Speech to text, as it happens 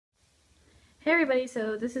Hey everybody,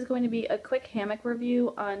 so this is going to be a quick hammock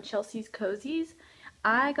review on Chelsea's Cozies.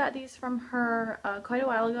 I got these from her quite a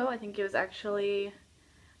while ago. I think it was actually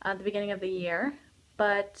the beginning of the year.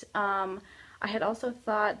 But I had also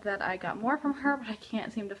thought that I got more from her, but I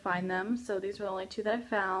can't seem to find them. So these were the only two that I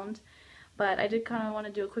found. But I did kind of want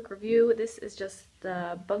to do a quick review. This is just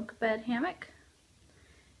the bunk bed hammock.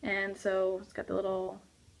 And so it's got the little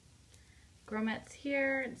grommets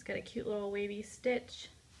here. It's got a cute little wavy stitch.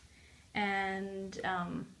 And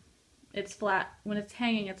it's flat. When it's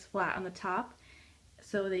hanging, it's flat on the top,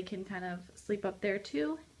 so they can kind of sleep up there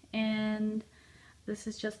too. And this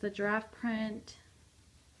is just the giraffe print,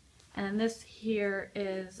 and this here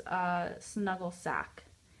is a snuggle sack,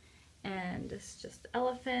 and it's just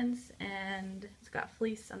elephants, and it's got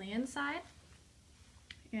fleece on the inside.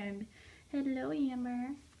 And hello, Amber.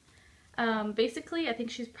 Basically, I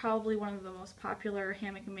think she's probably one of the most popular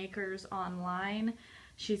hammock makers online.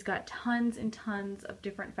 She's got tons and tons of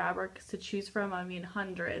different fabrics to choose from. I mean,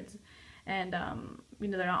 hundreds. And, you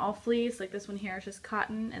know, they're not all fleece. Like this one here is just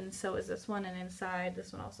cotton, and so is this one. And inside,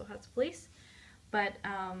 this one also has fleece. But,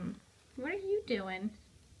 what are you doing?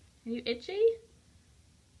 Are you itchy?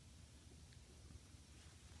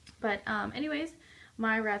 But, anyways,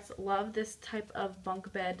 my rats love this type of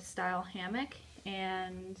bunk bed style hammock.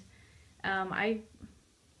 And, I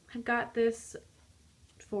got this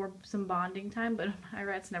for some bonding time, but my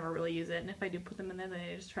rats never really use it, and if I do put them in there,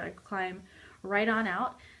 they just try to climb right on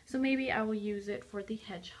out. So maybe I will use it for the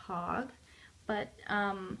hedgehog. But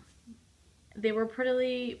they were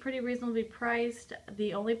pretty reasonably priced.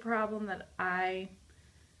 The only problem that I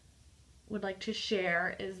would like to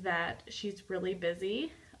share is that she's really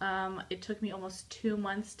busy. It took me almost 2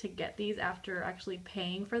 months to get these after actually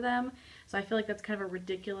paying for them. So I feel like that's kind of a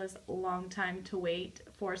ridiculous long time to wait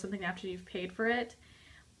for something after you've paid for it.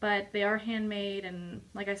 But they are handmade, and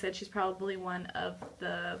like I said, she's probably one of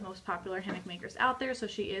the most popular hammock makers out there, so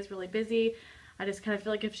she is really busy. I just kind of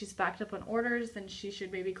feel like if she's backed up on orders, then she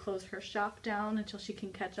should maybe close her shop down until she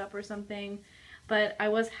can catch up or something. But I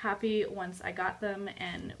was happy once I got them,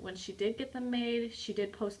 and when she did get them made, she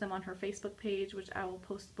did post them on her Facebook page, which I will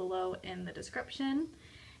post below in the description.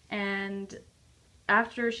 And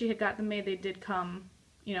after she had got them made, they did come,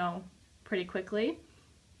 you know, pretty quickly.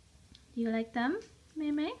 Do you like them,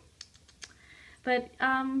 May? But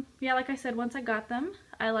yeah, like I said, once I got them,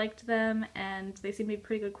 I liked them, and they seem to be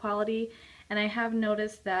pretty good quality. And I have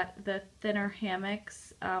noticed that the thinner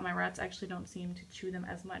hammocks, my rats actually don't seem to chew them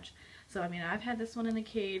as much. So I mean, I've had this one in the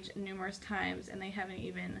cage numerous times, and they haven't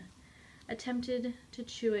even attempted to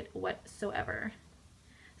chew it whatsoever.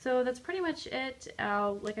 So that's pretty much it.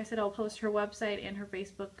 Like I said, I'll post her website and her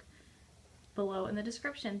Facebook below in the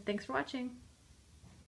description. Thanks for watching.